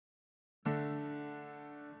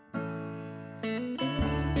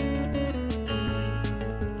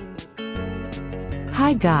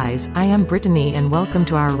Hi guys, I am Brittany and welcome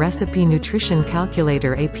to our Recipe Nutrition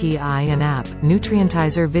Calculator API and app,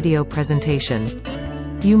 Nutrientizer video presentation.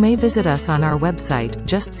 You may visit us on our website,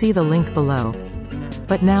 just see the link below.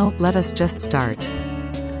 But now, let us just start.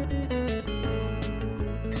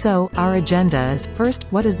 So, our agenda is, first,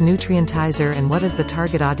 what is Nutrientizer and what is the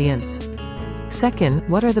target audience? Second,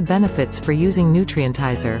 what are the benefits for using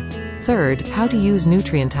Nutrientizer? Third, how to use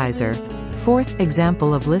Nutrientizer. Fourth,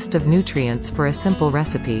 example of list of nutrients for a simple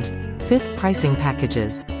recipe. Fifth, pricing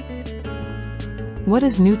packages. What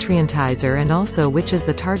is Nutrientizer and also which is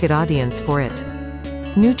the target audience for it?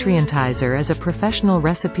 Nutrientizer is a professional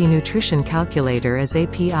recipe nutrition calculator as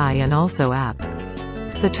API and also app.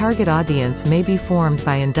 The target audience may be formed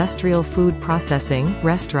by industrial food processing,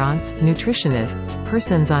 restaurants, nutritionists,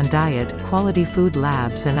 persons on diet, quality food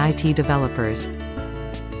labs and IT developers.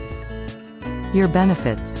 Your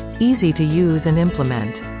benefits. Easy to use and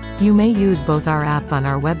implement. You may use both our app on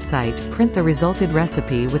our website, print the resulted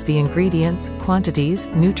recipe with the ingredients, quantities,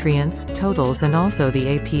 nutrients, totals and also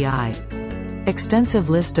the API. Extensive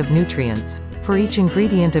list of nutrients. For each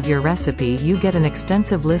ingredient of your recipe you get an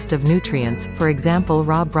extensive list of nutrients, for example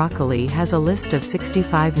raw broccoli has a list of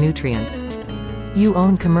 65 nutrients. You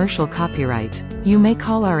own commercial copyright. You may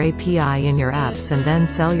call our API in your apps and then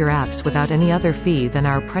sell your apps without any other fee than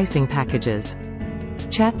our pricing packages.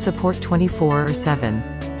 Chat support 24/7.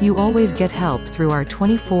 You always get help through our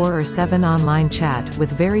 24/7 online chat with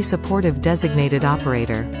very supportive designated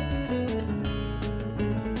operator.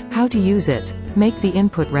 How to use it. Make the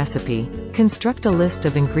input recipe. Construct a list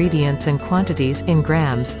of ingredients and quantities in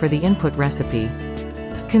grams for the input recipe.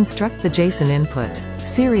 Construct the JSON input.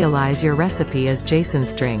 Serialize your recipe as JSON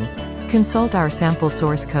string. Consult our sample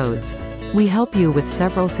source codes. We help you with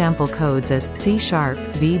several sample codes as C#,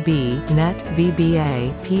 VB, NET,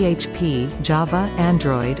 VBA, PHP, Java,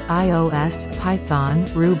 Android, iOS, Python,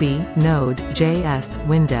 Ruby, Node, JS,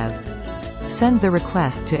 WinDev. Send the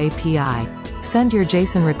request to API. Send your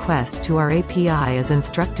JSON request to our API as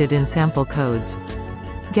instructed in sample codes.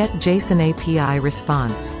 Get JSON API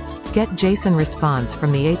response. Get JSON response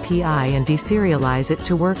from the API and deserialize it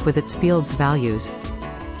to work with its fields values.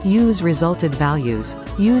 Use resulted values.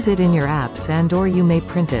 Use it in your apps and/or you may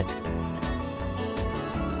print it.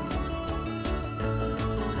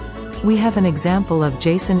 We have an example of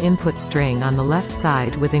JSON input string on the left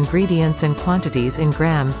side with ingredients and quantities in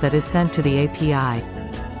grams that is sent to the API.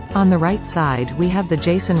 On the right side we have the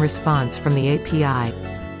JSON response from the API.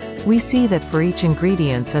 We see that for each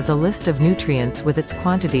ingredients is a list of nutrients with its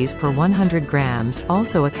quantities per 100 grams,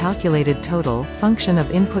 also a calculated total, function of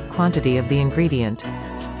input quantity of the ingredient.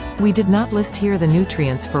 We did not list here the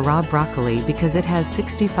nutrients for raw broccoli because it has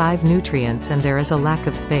 65 nutrients and there is a lack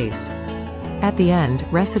of space. At the end,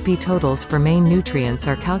 recipe totals for main nutrients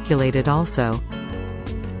are calculated also.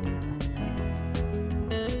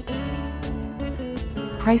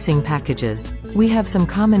 Pricing packages. We have some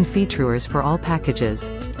common features for all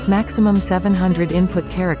packages. Maximum 700 input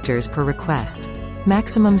characters per request.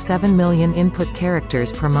 Maximum 7 million input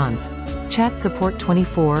characters per month. Chat support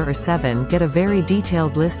 24/7. Get a very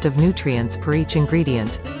detailed list of nutrients per each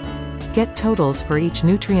ingredient. Get totals for each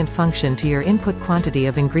nutrient function to your input quantity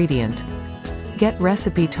of ingredient. Get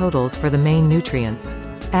recipe totals for the main nutrients.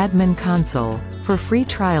 Admin console. For free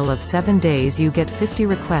trial of 7 days you get 50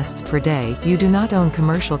 requests per day, you do not own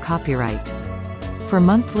commercial copyright. For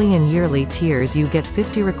monthly and yearly tiers you get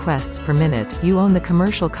 50 requests per minute, you own the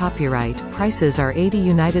commercial copyright, prices are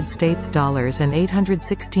 $80 and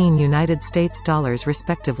 $816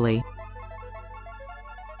 respectively.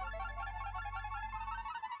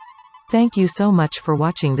 Thank you so much for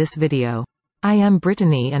watching this video. I am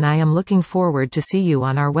Brittany and I am looking forward to see you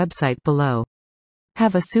on our website below.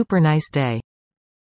 Have a super nice day.